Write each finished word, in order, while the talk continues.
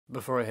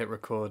Before I hit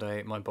record, I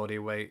ate my body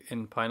weight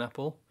in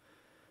pineapple,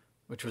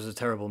 which was a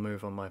terrible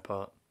move on my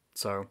part,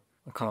 so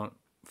I can't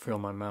feel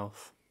my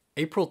mouth.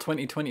 April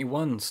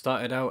 2021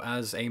 started out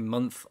as a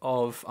month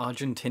of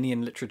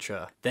Argentinian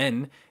literature.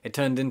 Then it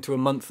turned into a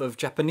month of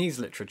Japanese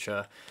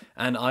literature,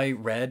 and I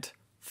read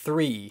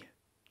 3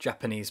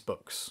 Japanese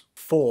books.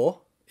 4,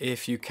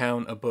 if you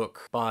count a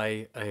book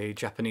by a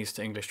Japanese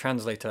to English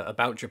translator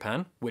about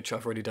Japan, which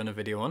I've already done a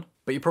video on,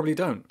 but you probably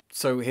don't.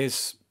 So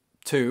here's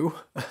 2,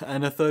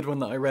 and a third one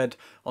that I read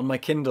on my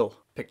Kindle.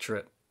 Picture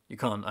it. You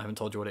can't, I haven't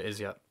told you what it is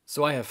yet.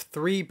 So I have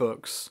 3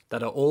 books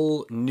that are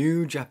all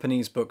new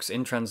Japanese books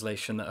in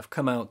translation that have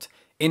come out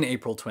in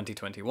April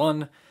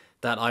 2021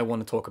 that I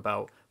want to talk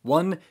about.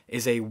 One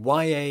is a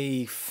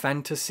YA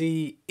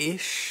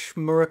fantasy-ish,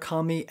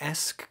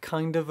 Murakami-esque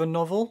kind of a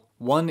novel.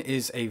 One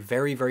is a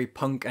very, very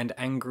punk and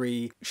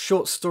angry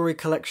short story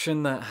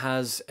collection that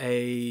has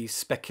a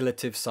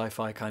speculative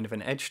sci-fi kind of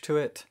an edge to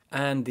it.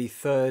 And the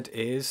third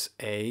is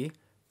a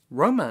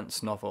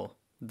romance novel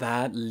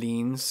that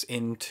leans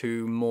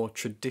into more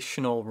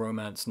traditional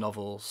romance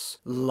novels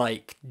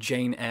like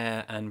Jane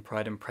Eyre and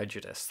Pride and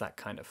Prejudice, that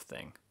kind of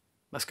thing.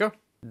 Let's go.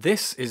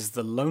 This is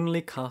The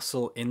Lonely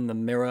Castle in the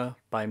Mirror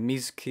by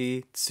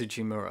Mizuki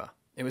Tsujimura.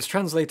 It was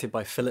translated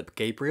by Philip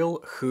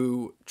Gabriel,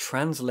 who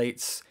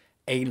translates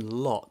a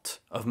lot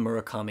of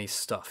Murakami's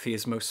stuff. He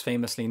is most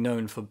famously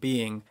known for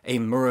being a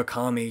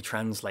Murakami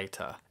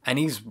translator, and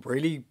he's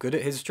really good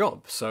at his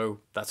job, so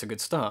that's a good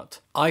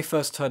start. I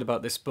first heard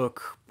about this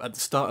book at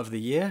the start of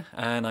the year,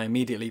 and I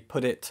immediately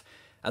put it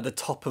at the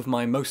top of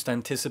my most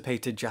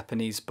anticipated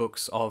Japanese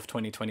books of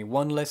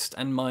 2021 list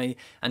and my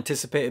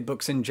anticipated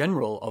books in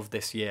general of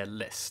this year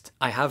list.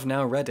 I have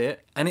now read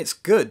it, and it's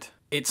good.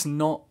 It's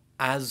not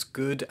as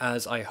good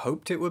as I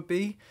hoped it would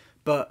be,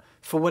 but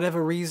for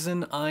whatever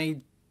reason, I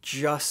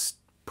just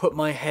put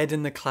my head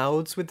in the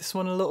clouds with this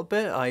one a little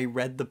bit. I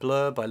read the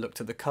blurb, I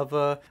looked at the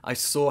cover, I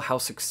saw how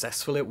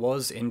successful it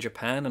was in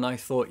Japan, and I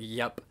thought,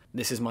 yep,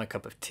 this is my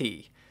cup of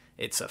tea.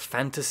 It's a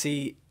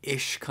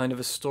fantasy-ish kind of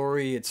a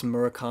story, it's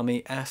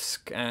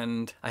Murakami-esque,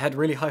 and I had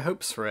really high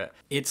hopes for it.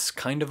 It's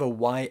kind of a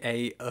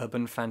YA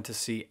urban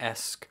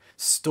fantasy-esque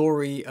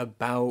story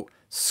about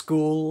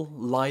school,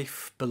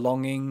 life,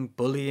 belonging,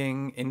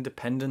 bullying,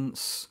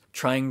 independence,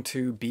 trying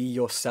to be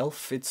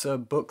yourself. It's a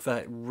book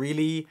that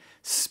really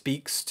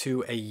speaks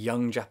to a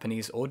young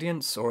Japanese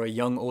audience, or a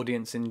young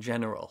audience in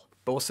general.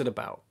 But what's it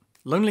about?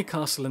 Lonely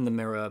Castle in the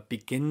Mirror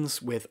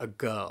begins with a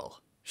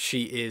girl.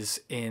 She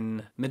is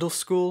in middle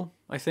school,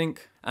 I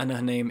think, and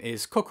her name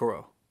is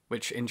Kokoro,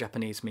 which in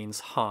Japanese means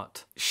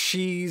heart.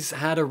 She's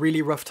had a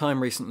really rough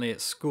time recently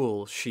at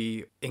school.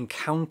 She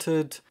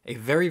encountered a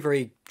very,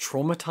 very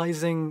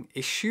traumatizing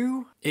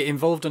issue. It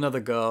involved another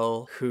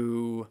girl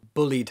who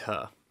bullied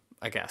her,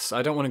 I guess.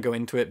 I don't want to go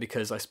into it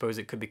because I suppose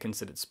it could be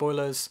considered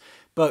spoilers,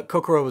 but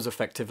Kokoro was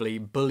effectively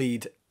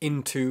bullied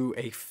into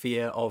a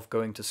fear of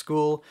going to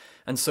school,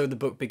 and so the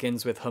book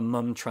begins with her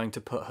mum trying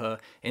to put her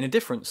in a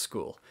different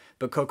school.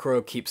 But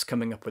Kokoro keeps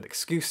coming up with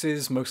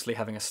excuses, mostly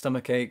having a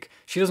stomachache.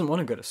 She doesn't want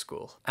to go to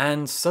school.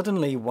 And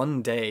suddenly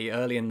one day,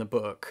 early in the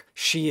book,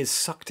 she is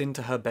sucked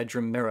into her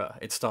bedroom mirror.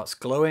 It starts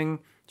glowing,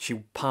 she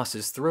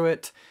passes through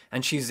it,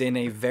 and she's in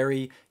a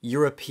very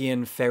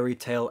European fairy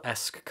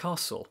tale-esque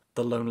castle,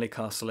 the Lonely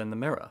Castle in the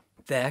Mirror.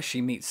 There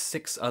she meets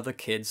 6 other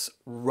kids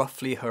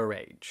roughly her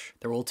age.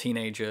 They're all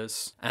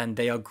teenagers, and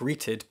they are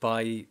greeted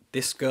by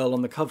this girl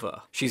on the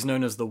cover. She's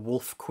known as the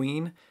Wolf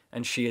Queen,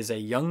 and she is a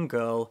young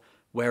girl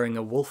wearing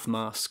a wolf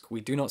mask.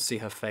 We do not see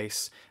her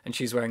face, and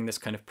she's wearing this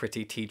kind of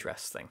pretty tea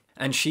dress thing.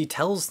 And she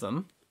tells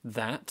them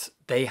that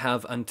they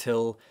have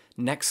until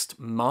next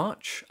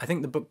March, I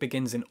think the book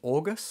begins in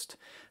August,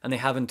 and they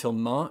have until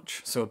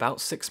March, so about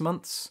 6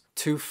 months,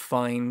 to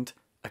find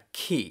a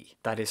key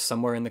that is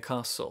somewhere in the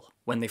castle.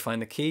 When they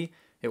find the key,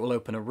 it will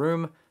open a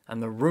room,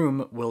 and the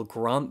room will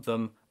grant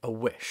them a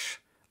wish.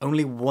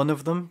 Only one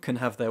of them can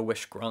have their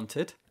wish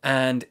granted,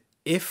 and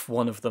if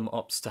one of them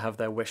opts to have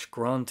their wish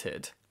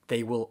granted,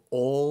 they will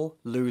all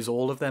lose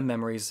all of their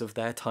memories of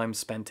their time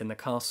spent in the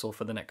castle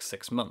for the next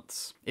 6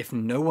 months. If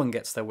no one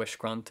gets their wish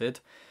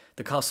granted,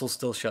 the castle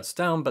still shuts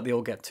down, but they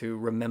all get to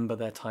remember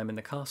their time in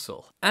the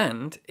castle.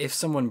 And if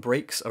someone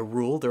breaks a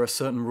rule, there are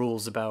certain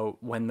rules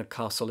about when the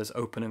castle is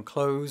open and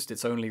closed.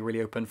 It's only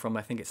really open from,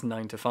 I think it's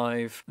 9 to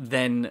 5.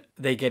 Then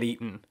they get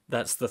eaten.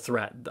 That's the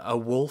threat. A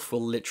wolf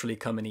will literally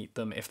come and eat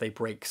them if they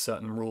break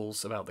certain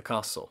rules about the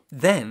castle.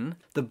 Then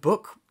the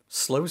book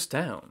slows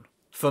down.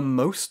 For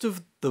most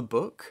of the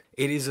book,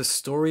 it is a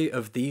story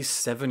of these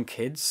 7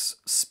 kids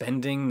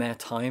spending their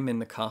time in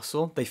the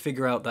castle. They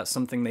figure out that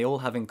something they all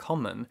have in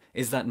common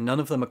is that none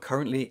of them are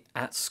currently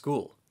at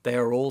school. They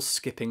are all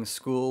skipping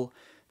school.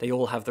 They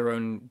all have their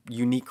own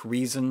unique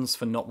reasons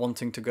for not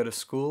wanting to go to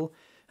school,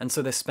 and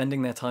so they're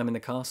spending their time in the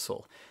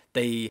castle.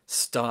 They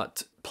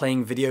start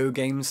playing video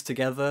games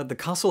together. The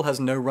castle has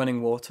no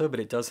running water, but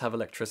it does have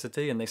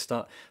electricity, and they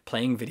start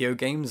playing video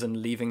games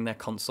and leaving their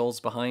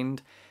consoles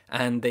behind.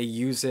 And they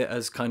use it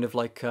as kind of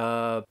like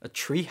a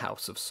tree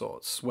house of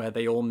sorts, where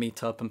they all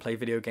meet up and play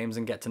video games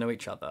and get to know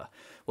each other.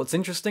 What's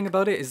interesting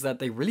about it is that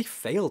they really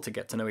fail to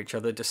get to know each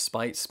other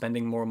despite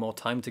spending more and more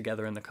time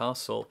together in the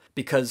castle,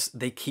 because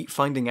they keep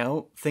finding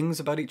out things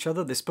about each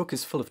other. This book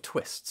is full of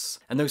twists,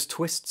 and those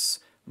twists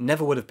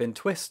never would have been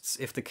twists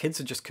if the kids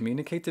had just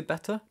communicated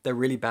better. They're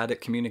really bad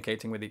at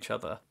communicating with each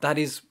other. That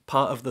is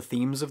part of the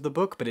themes of the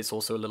book, but it's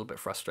also a little bit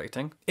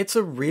frustrating. It's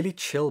a really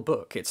chill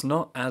book. It's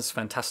not as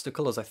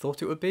fantastical as I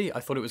thought it would be.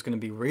 I thought it was going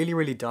to be really,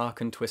 really dark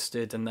and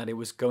twisted, and that it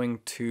was going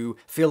to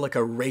feel like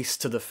a race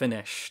to the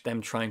finish, them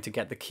trying to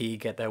get the key,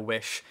 get their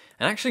wish.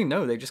 And actually,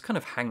 no, they just kind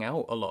of hang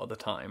out a lot of the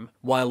time,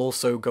 while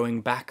also going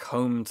back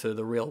home to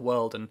the real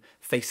world and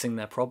facing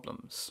their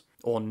problems.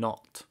 Or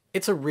not.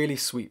 It's a really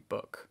sweet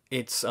book.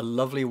 It's a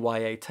lovely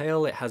YA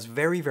tale. It has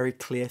very, very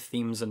clear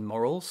themes and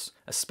morals,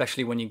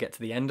 especially when you get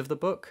to the end of the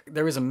book.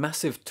 There is a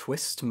massive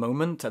twist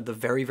moment at the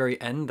very, very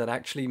end that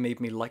actually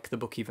made me like the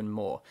book even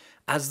more.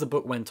 As the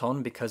book went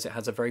on, because it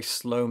has a very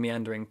slow,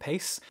 meandering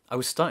pace, I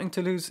was starting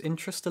to lose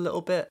interest a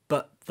little bit,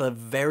 but the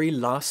very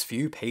last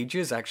few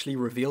pages actually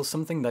reveal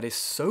something that is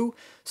so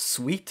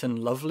sweet and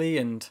lovely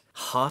and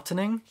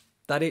heartening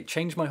that it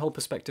changed my whole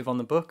perspective on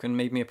the book and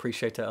made me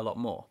appreciate it a lot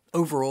more.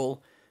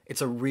 Overall,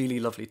 it's a really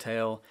lovely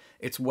tale.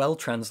 It's well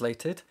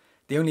translated.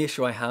 The only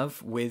issue I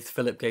have with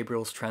Philip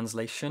Gabriel's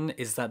translation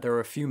is that there are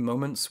a few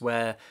moments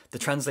where the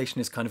translation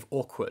is kind of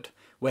awkward,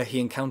 where he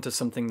encounters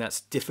something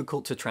that's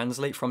difficult to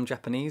translate from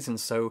Japanese, and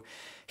so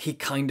he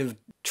kind of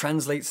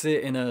translates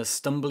it in a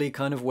stumbly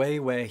kind of way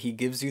where he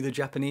gives you the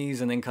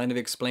Japanese and then kind of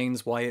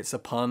explains why it's a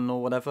pun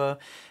or whatever.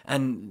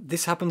 And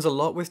this happens a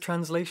lot with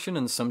translation,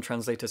 and some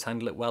translators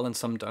handle it well and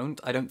some don't.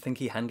 I don't think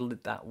he handled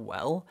it that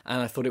well,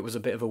 and I thought it was a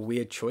bit of a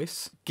weird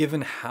choice.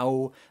 Given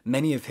how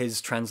many of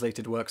his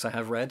translated works I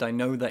have read, I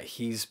know that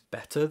he's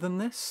better than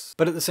this,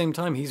 but at the same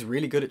time, he's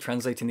really good at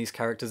translating these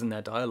characters and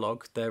their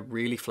dialogue. They're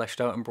really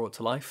fleshed out and brought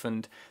to life,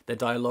 and their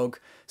dialogue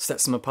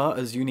sets them apart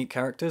as unique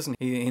characters, and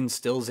he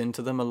instills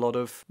into them a lot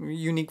of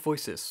unique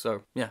voices.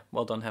 So yeah,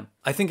 well done him.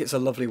 I think it's a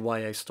lovely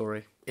YA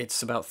story.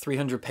 It's about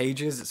 300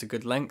 pages, it's a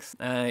good length,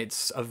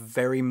 it's a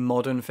very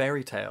modern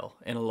fairy tale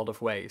in a lot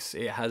of ways.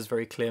 It has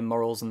very clear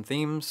morals and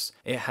themes,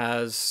 it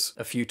has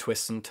a few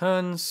twists and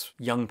turns,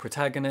 young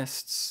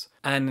protagonists,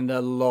 and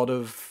a lot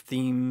of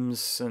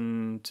themes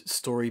and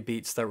story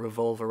beats that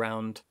revolve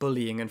around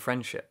bullying and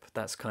friendship.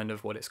 That's kind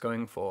of what it's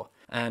going for.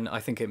 And I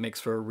think it makes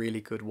for a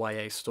really good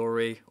YA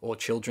story, or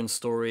children's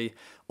story,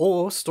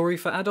 or story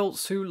for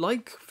adults who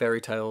like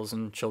fairy tales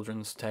and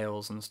children's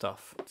tales and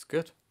stuff. It's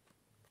good.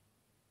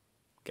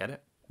 Get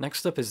it?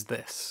 Next up is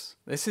this.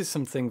 This is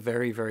something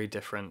very, very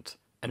different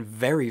and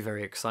very,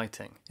 very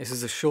exciting. This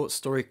is a short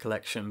story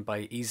collection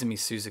by Izumi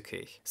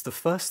Suzuki. It's the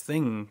first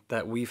thing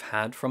that we've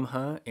had from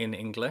her in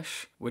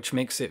English, which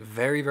makes it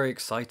very, very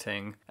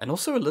exciting and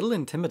also a little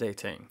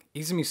intimidating.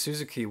 Izumi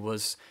Suzuki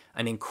was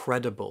an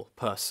incredible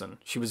person.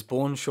 She was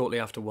born shortly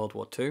after World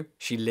War II.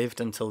 She lived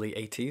until the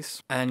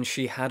 80s, and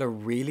she had a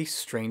really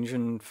strange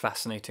and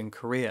fascinating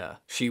career.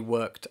 She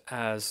worked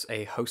as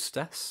a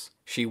hostess,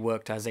 she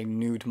worked as a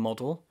nude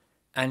model,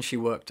 and she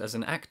worked as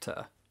an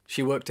actor.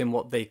 She worked in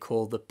what they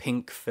call the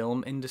pink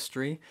film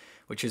industry,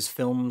 which is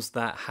films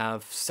that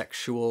have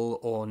sexual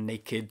or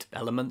naked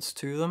elements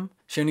to them.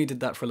 She only did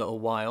that for a little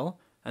while,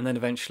 and then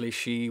eventually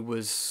she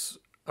was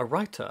a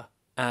writer.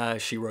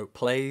 She wrote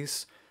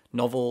plays,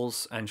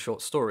 novels, and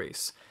short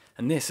stories.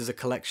 And this is a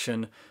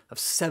collection of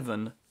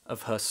 7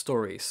 of her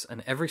stories,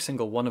 and every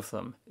single one of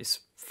them is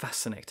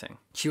fascinating.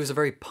 She was a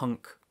very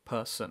punk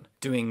person,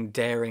 doing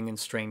daring and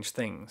strange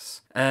things.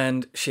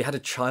 And she had a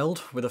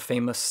child with a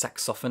famous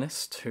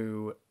saxophonist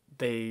who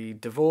they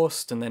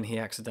divorced, and then he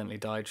accidentally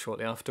died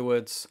shortly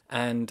afterwards.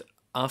 And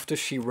after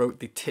she wrote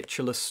the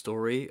titular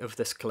story of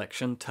this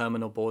collection,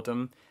 Terminal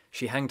Boredom,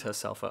 she hanged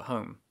herself at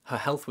home. Her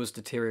health was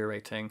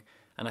deteriorating,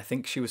 and I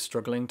think she was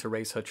struggling to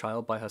raise her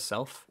child by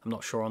herself. I'm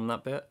not sure on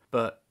that bit.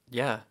 But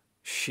yeah,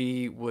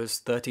 she was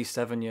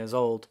 37 years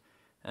old,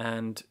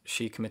 and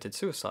she committed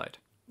suicide.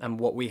 And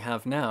what we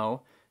have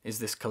now is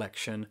this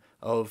collection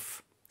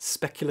of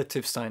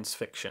speculative science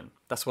fiction.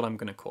 That's what I'm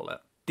going to call it.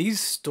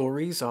 These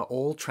stories are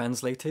all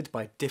translated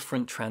by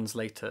different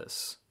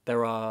translators.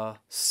 There are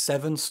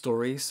 7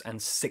 stories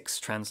and 6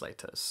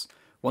 translators.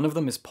 One of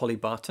them is Polly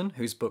Barton,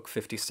 whose book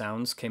 50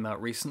 Sounds came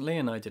out recently,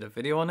 and I did a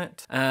video on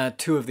it.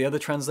 2 of the other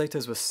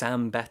translators were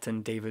Sam Bett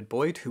and David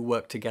Boyd, who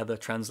worked together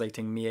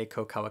translating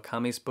Mieko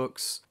Kawakami's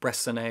books,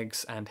 Breasts and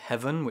Eggs and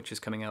Heaven, which is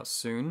coming out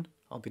soon.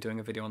 I'll be doing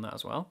a video on that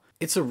as well.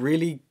 It's a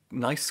really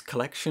nice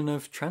collection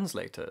of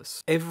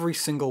translators. Every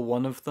single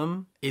one of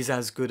them is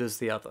as good as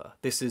the other.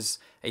 This is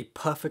a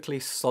perfectly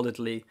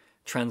solidly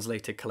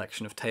translated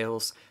collection of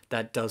tales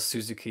that does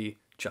Suzuki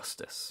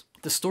justice.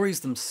 The stories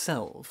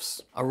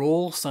themselves are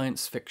all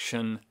science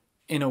fiction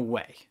in a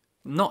way.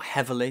 Not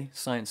heavily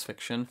science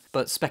fiction,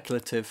 but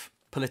speculative,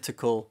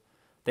 political.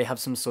 They have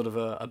some sort of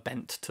a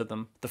bent to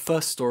them. The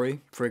first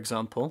story, for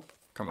example, I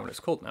can't remember what it's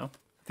called now.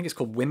 I think it's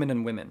called Women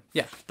and Women.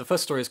 Yeah, the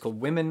first story is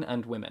called Women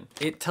and Women.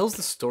 It tells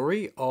the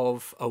story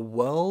of a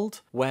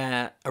world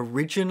where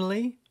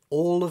originally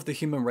all of the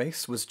human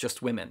race was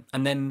just women.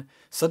 And then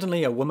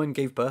suddenly a woman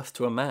gave birth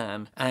to a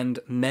man, and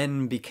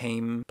men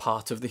became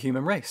part of the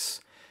human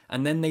race.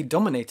 And then they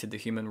dominated the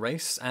human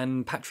race,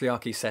 and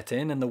patriarchy set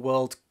in, and the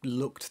world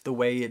looked the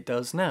way it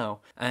does now.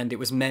 And it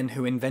was men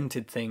who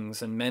invented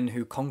things, and men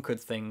who conquered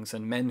things,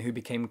 and men who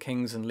became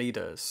kings and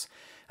leaders.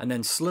 And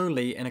then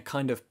slowly, in a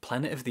kind of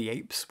Planet of the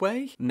Apes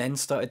way, men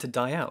started to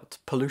die out.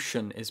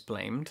 Pollution is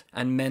blamed,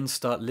 and men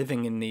start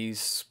living in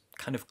these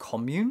kind of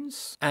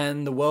communes,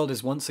 and the world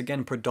is once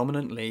again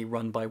predominantly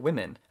run by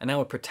women. And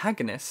our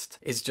protagonist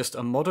is just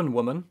a modern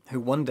woman who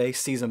one day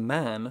sees a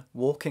man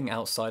walking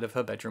outside of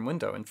her bedroom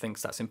window and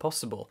thinks that's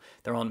impossible.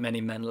 There aren't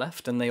many men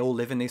left, and they all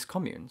live in these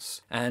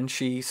communes. And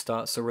she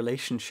starts a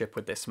relationship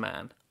with this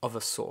man, of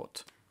a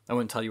sort. I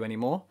won't tell you any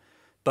more,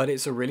 but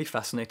it's a really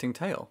fascinating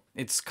tale.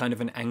 It's kind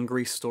of an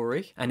angry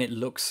story, and it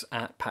looks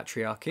at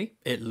patriarchy.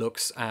 It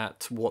looks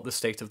at what the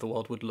state of the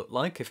world would look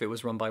like if it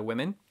was run by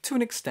women, to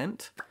an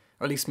extent.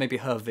 Or at least maybe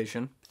her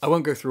vision. I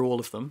won't go through all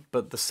of them,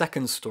 but the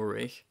second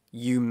story,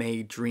 You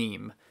May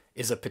Dream,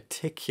 is a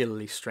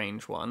particularly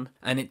strange one.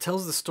 And it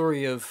tells the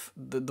story of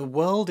the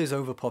world is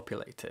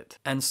overpopulated.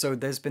 And so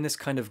there's been this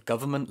kind of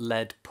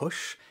government-led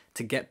push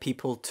to get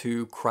people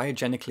to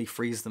cryogenically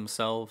freeze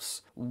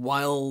themselves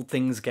while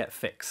things get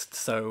fixed.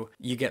 So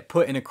you get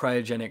put in a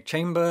cryogenic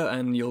chamber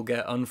and you'll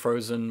get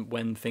unfrozen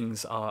when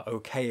things are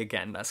okay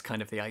again. That's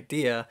kind of the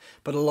idea.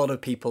 But a lot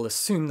of people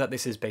assume that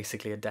this is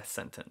basically a death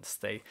sentence.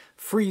 They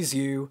freeze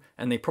you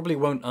and they probably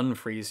won't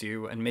unfreeze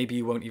you, and maybe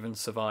you won't even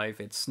survive.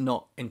 It's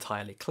not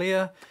entirely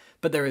clear,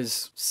 but there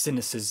is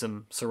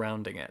cynicism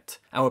surrounding it.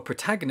 Our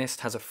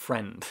protagonist has a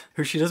friend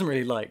who she doesn't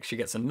really like. She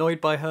gets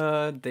annoyed by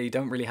her, they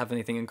don't really have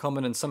anything in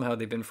common, and somehow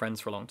they've been friends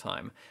for a long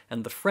time.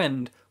 And the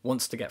friend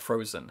wants to get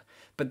frozen.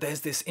 But there's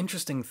this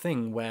interesting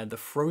thing where the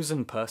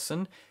frozen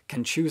person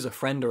can choose a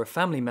friend or a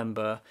family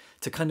member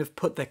to kind of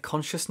put their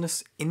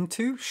consciousness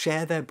into,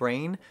 share their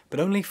brain, but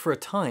only for a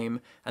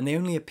time, and they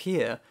only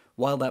appear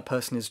while that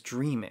person is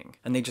dreaming,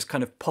 and they just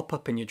kind of pop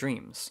up in your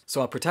dreams.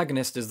 So our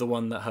protagonist is the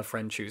one that her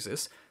friend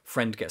chooses.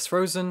 Friend gets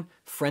frozen,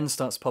 friend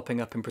starts popping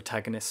up in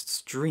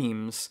protagonist's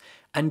dreams,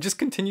 and just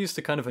continues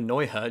to kind of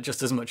annoy her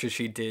just as much as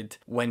she did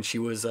when she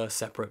was a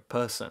separate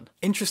person.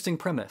 Interesting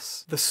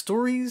premise. The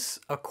stories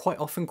are quite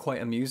often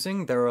quite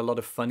amusing. There are a lot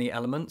of funny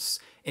elements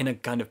in a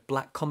kind of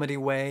black comedy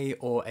way,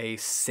 or a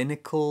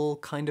cynical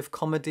kind of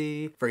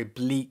comedy, very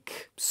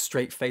bleak,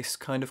 straight-faced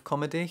kind of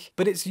comedy.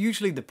 But it's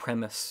usually the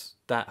premise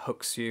that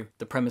hooks you.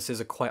 The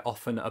premises are quite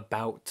often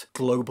about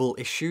global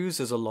issues,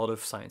 as a lot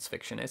of science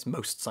fiction is,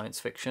 most science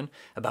fiction,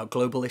 about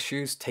global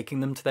issues,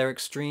 taking them to their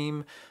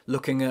extreme,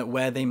 looking at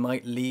where they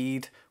might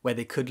lead, where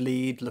they could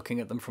lead, looking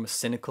at them from a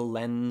cynical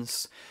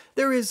lens.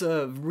 There is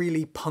a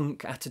really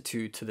punk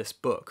attitude to this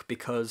book,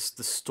 because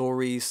the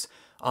stories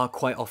are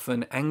quite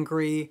often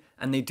angry,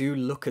 and they do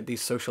look at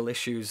these social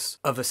issues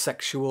of a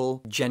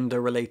sexual,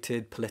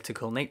 gender-related,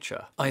 political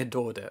nature. I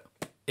adored it.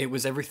 It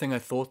was everything I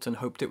thought and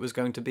hoped it was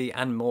going to be,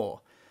 and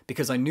more,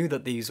 because I knew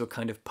that these were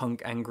kind of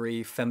punk,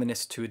 angry,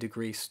 feminist to a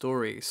degree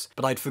stories,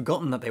 but I'd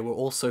forgotten that they were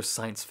also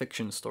science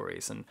fiction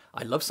stories, and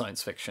I love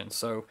science fiction,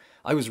 so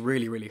I was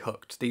really, really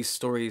hooked. These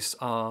stories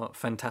are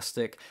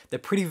fantastic. They're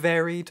pretty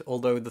varied,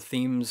 although the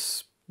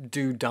themes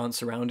do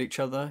dance around each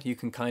other. You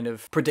can kind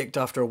of predict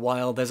after a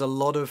while. There's a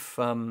lot of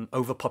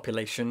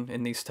overpopulation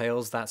in these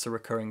tales. That's a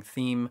recurring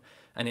theme,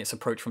 and it's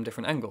approached from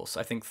different angles.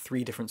 I think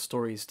 3 different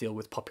stories deal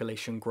with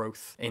population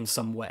growth in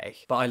some way.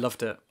 But I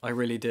loved it. I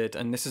really did.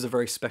 And this is a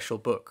very special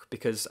book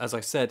because, as I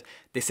said,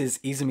 this is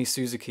Izumi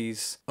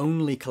Suzuki's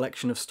only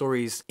collection of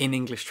stories in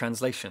English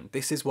translation.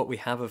 This is what we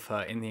have of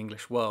her in the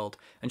English world.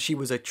 And she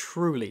was a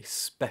truly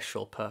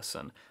special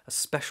person, a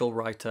special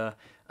writer,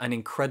 an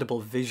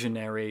incredible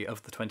visionary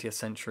of the 20th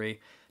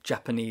century,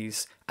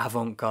 Japanese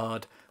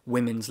avant-garde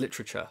women's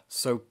literature.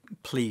 So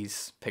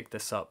please pick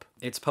this up.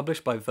 It's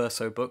published by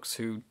Verso Books,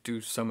 who do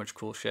so much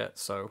cool shit,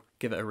 so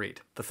give it a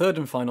read. The third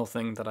and final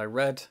thing that I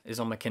read is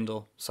on my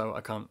Kindle, so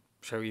I can't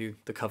show you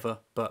the cover,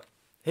 but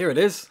here it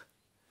is.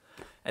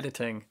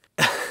 Editing.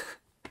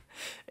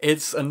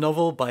 It's a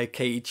novel by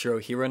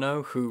Keiichiro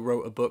Hirano, who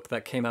wrote a book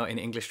that came out in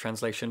English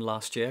translation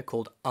last year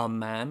called A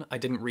Man. I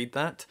didn't read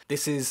that.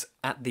 This is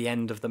At the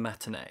End of the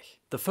Matinee.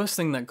 The first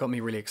thing that got me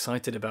really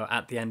excited about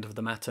At the End of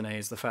the Matinee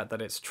is the fact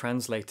that it's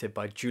translated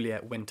by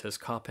Juliet Winters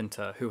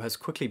Carpenter, who has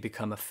quickly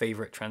become a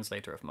favourite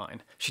translator of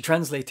mine. She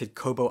translated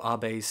Kobo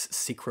Abe's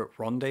Secret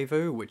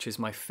Rendezvous, which is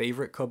my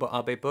favourite Kobo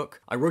Abe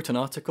book. I wrote an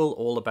article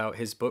all about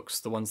his books,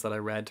 the ones that I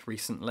read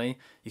recently.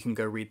 You can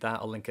go read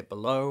that, I'll link it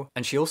below.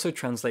 And she also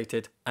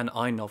translated An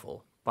I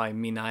Novel by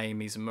Matinee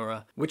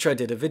Mizumura, which I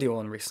did a video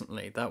on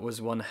recently. That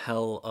was one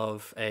hell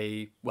of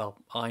a, well,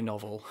 I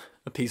novel,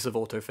 a piece of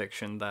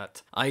autofiction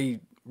that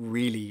I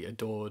really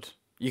adored.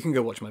 You can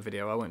go watch my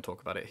video, I won't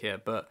talk about it here,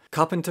 but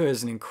Carpenter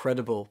is an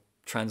incredible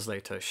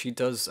translator. She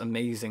does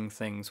amazing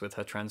things with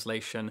her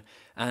translation,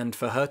 and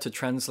for her to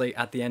translate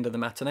At the End of the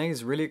Matinee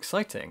is really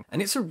exciting.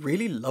 And it's a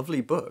really lovely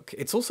book.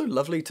 It's also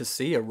lovely to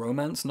see a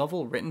romance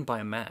novel written by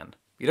a man.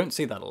 You don't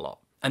see that a lot.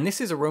 And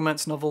this is a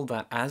romance novel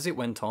that, as it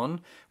went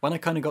on, when I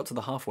kind of got to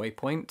the halfway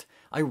point,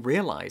 I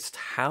realized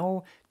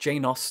how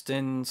Jane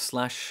Austen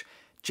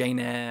 / Jane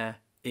Eyre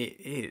it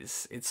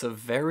is. It's a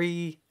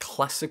very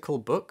classical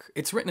book.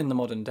 It's written in the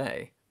modern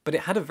day, but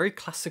it had a very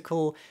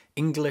classical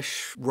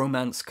English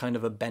romance kind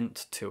of a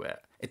bent to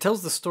it. It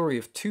tells the story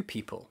of two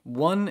people.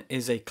 One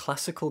is a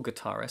classical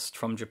guitarist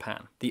from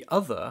Japan. The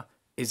other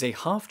is a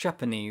half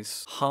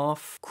Japanese,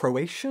 half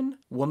Croatian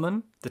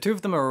woman. The two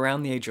of them are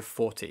around the age of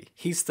 40.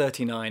 He's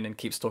 39 and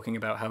keeps talking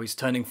about how he's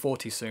turning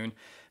 40 soon,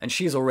 and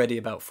she's already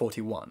about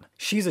 41.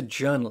 She's a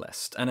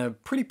journalist, and a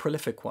pretty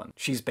prolific one.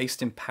 She's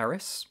based in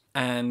Paris,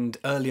 and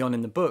early on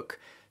in the book,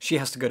 she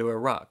has to go to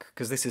Iraq,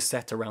 because this is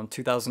set around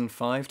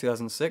 2005,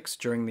 2006,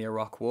 during the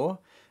Iraq War,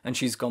 and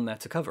she's gone there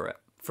to cover it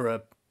for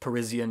a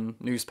Parisian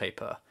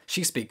newspaper.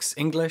 She speaks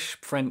English,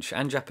 French,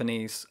 and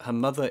Japanese. Her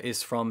mother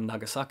is from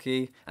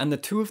Nagasaki, and the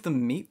two of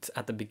them meet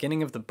at the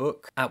beginning of the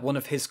book at one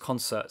of his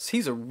concerts.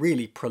 He's a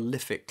really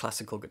prolific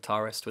classical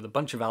guitarist with a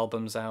bunch of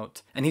albums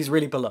out, and he's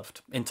really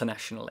beloved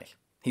internationally.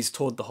 He's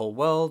toured the whole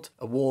world,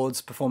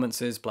 awards,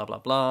 performances, blah blah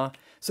blah.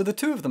 So the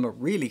two of them are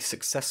really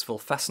successful,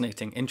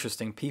 fascinating,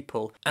 interesting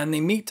people, and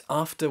they meet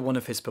after one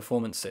of his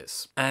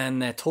performances.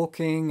 And they're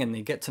talking, and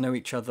they get to know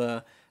each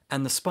other,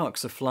 and the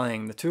sparks are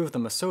flying. The two of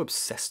them are so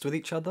obsessed with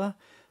each other.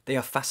 They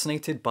are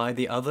fascinated by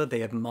the other.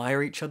 They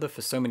admire each other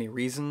for so many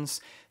reasons.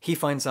 He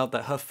finds out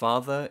that her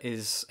father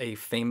is a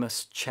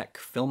famous Czech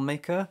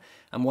filmmaker,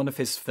 and one of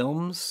his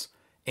films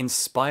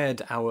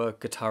inspired our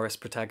guitarist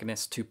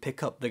protagonist to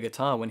pick up the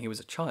guitar when he was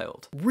a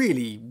child.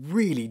 Really,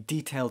 really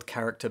detailed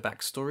character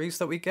backstories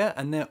that we get,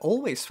 and they're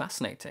always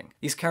fascinating.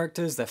 These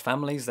characters, their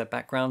families, their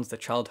backgrounds, their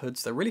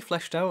childhoods, they're really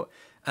fleshed out,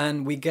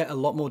 and we get a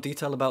lot more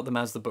detail about them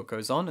as the book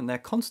goes on, and they're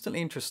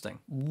constantly interesting.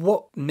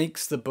 What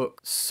makes the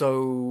book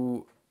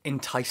so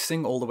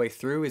enticing all the way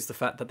through is the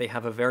fact that they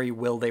have a very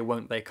will they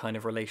won't they kind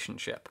of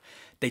relationship.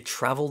 They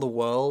travel the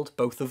world,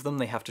 both of them.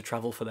 They have to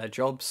travel for their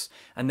jobs,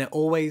 and they're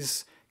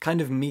always kind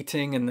of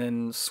meeting and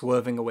then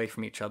swerving away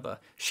from each other.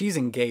 She's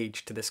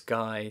engaged to this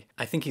guy.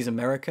 I think he's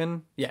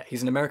American. Yeah,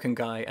 he's an American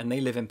guy, and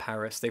they live in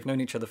Paris. They've known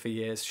each other for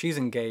years. She's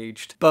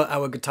engaged, but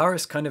our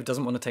guitarist kind of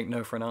doesn't want to take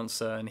no for an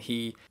answer, and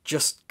he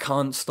just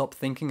can't stop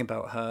thinking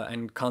about her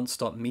and can't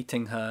stop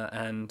meeting her,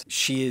 and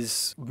she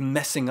is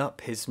messing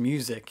up his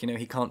music. You know,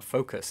 he can't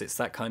focus. It's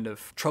that kind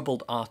of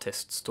troubled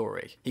artist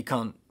story. He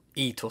can't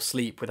eat or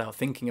sleep without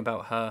thinking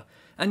about her.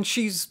 And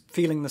she's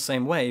feeling the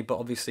same way, but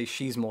obviously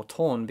she's more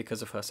torn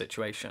because of her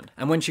situation.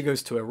 And when she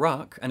goes to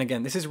Iraq, and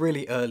again, this is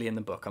really early in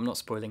the book, I'm not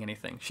spoiling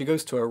anything. She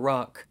goes to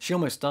Iraq, she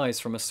almost dies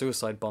from a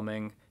suicide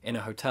bombing in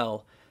a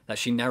hotel that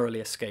she narrowly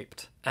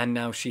escaped. And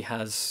now she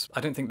has,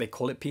 I don't think they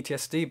call it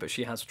PTSD, but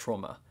she has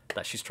trauma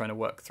that she's trying to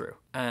work through,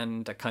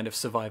 and a kind of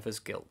survivor's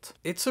guilt.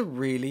 It's a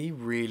really,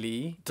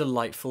 really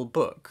delightful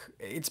book.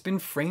 It's been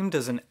framed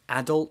as an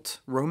adult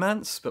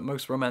romance, but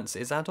most romance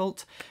is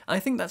adult. And I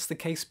think that's the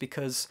case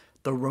because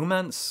the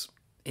romance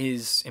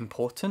is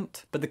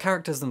important, but the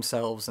characters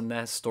themselves and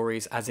their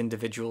stories as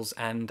individuals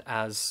and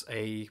as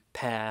a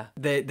pair,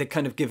 they're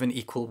kind of given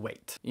equal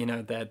weight. You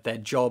know, their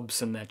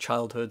jobs and their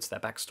childhoods,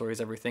 their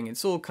backstories, everything,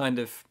 it's all kind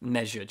of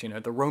measured. You know,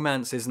 the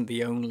romance isn't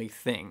the only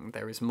thing.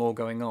 There is more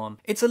going on.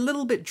 It's a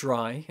little bit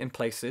dry in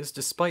places,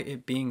 despite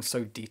it being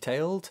so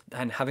detailed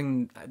and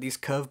having these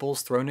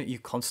curveballs thrown at you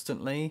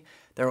constantly.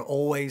 There are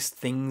always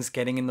things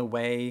getting in the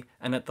way,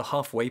 and at the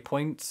halfway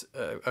point,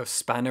 a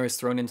spanner is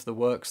thrown into the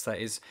works that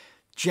is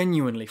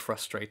genuinely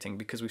frustrating,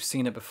 because we've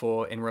seen it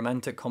before in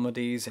romantic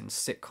comedies, in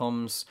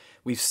sitcoms.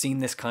 We've seen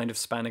this kind of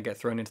spanner get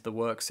thrown into the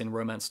works in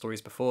romance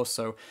stories before,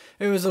 so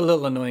it was a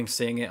little annoying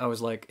seeing it. I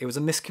was like, it was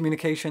a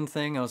miscommunication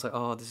thing. I was like,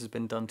 oh, this has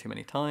been done too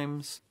many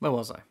times. Where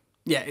was I?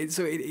 Yeah,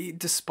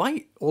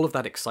 despite all of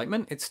that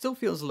excitement, it still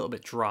feels a little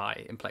bit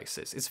dry in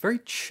places. It's very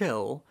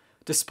chill,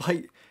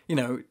 despite, you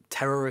know,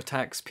 terror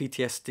attacks,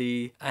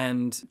 PTSD,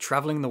 and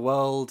traveling the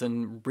world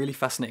and really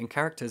fascinating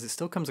characters. It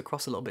still comes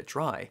across a little bit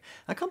dry.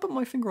 I can't put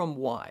my finger on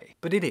why,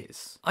 but it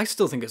is. I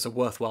still think it's a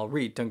worthwhile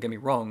read, don't get me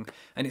wrong,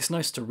 and it's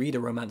nice to read a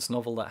romance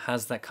novel that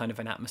has that kind of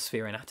an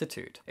atmosphere and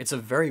attitude. It's a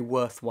very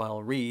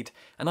worthwhile read,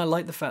 and I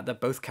like the fact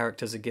that both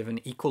characters are given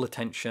equal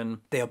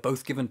attention. They are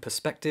both given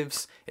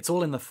perspectives. It's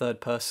all in the third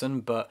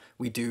person, but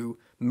we do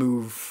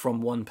move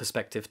from one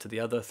perspective to the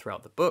other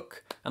throughout the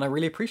book, and I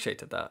really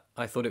appreciated that.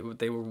 I thought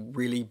they were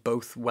really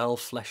both well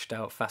fleshed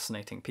out,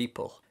 fascinating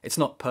people. It's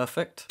not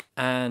perfect,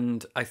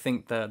 and I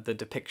think that the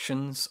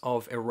depictions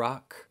of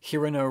Iraq,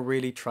 Hirano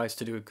really tries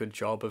to do a good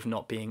job of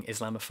not being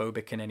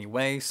Islamophobic in any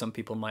way. Some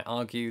people might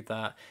argue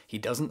that he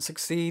doesn't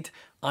succeed.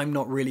 I'm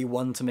not really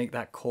one to make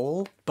that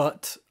call,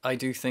 but I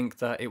do think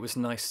that it was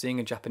nice seeing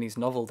a Japanese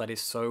novel that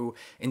is so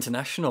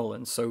international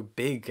and so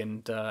big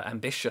and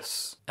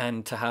ambitious,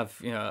 and to have,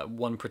 you know,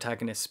 one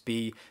protagonist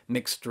be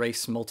mixed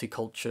race,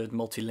 multicultural,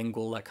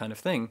 multilingual, that kind of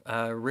thing.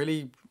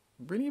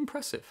 Really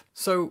impressive.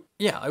 So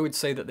yeah, I would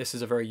say that this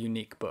is a very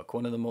unique book,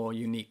 one of the more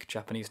unique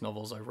Japanese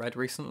novels I've read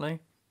recently,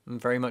 and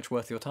very much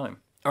worth your time.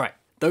 All right,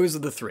 those are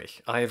the three.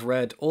 I have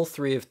read all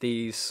three of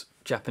these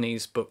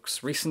Japanese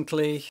books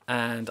recently,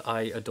 and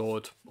I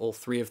adored all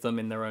three of them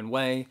in their own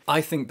way.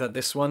 I think that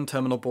this one,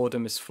 Terminal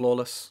Boredom, is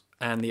flawless,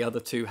 and the other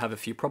two have a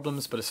few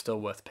problems, but are still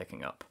worth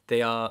picking up.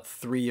 They are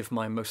three of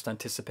my most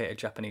anticipated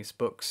Japanese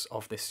books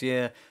of this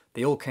year.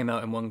 They all came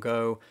out in one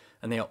go,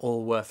 and they are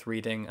all worth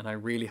reading, and I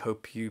really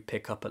hope you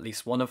pick up at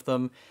least one of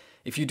them.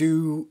 If you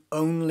do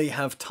only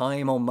have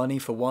time or money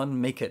for one,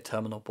 make it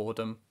Terminal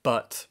Boredom,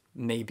 but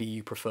maybe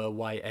you prefer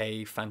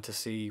YA,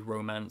 fantasy,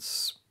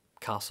 romance,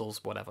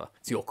 castles, whatever.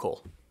 It's your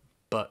call.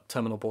 But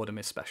Terminal Boredom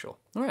is special.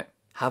 All right,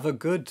 have a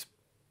good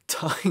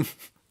time.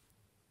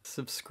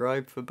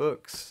 Subscribe for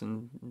books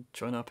and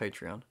join our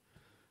Patreon.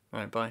 All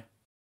right, bye.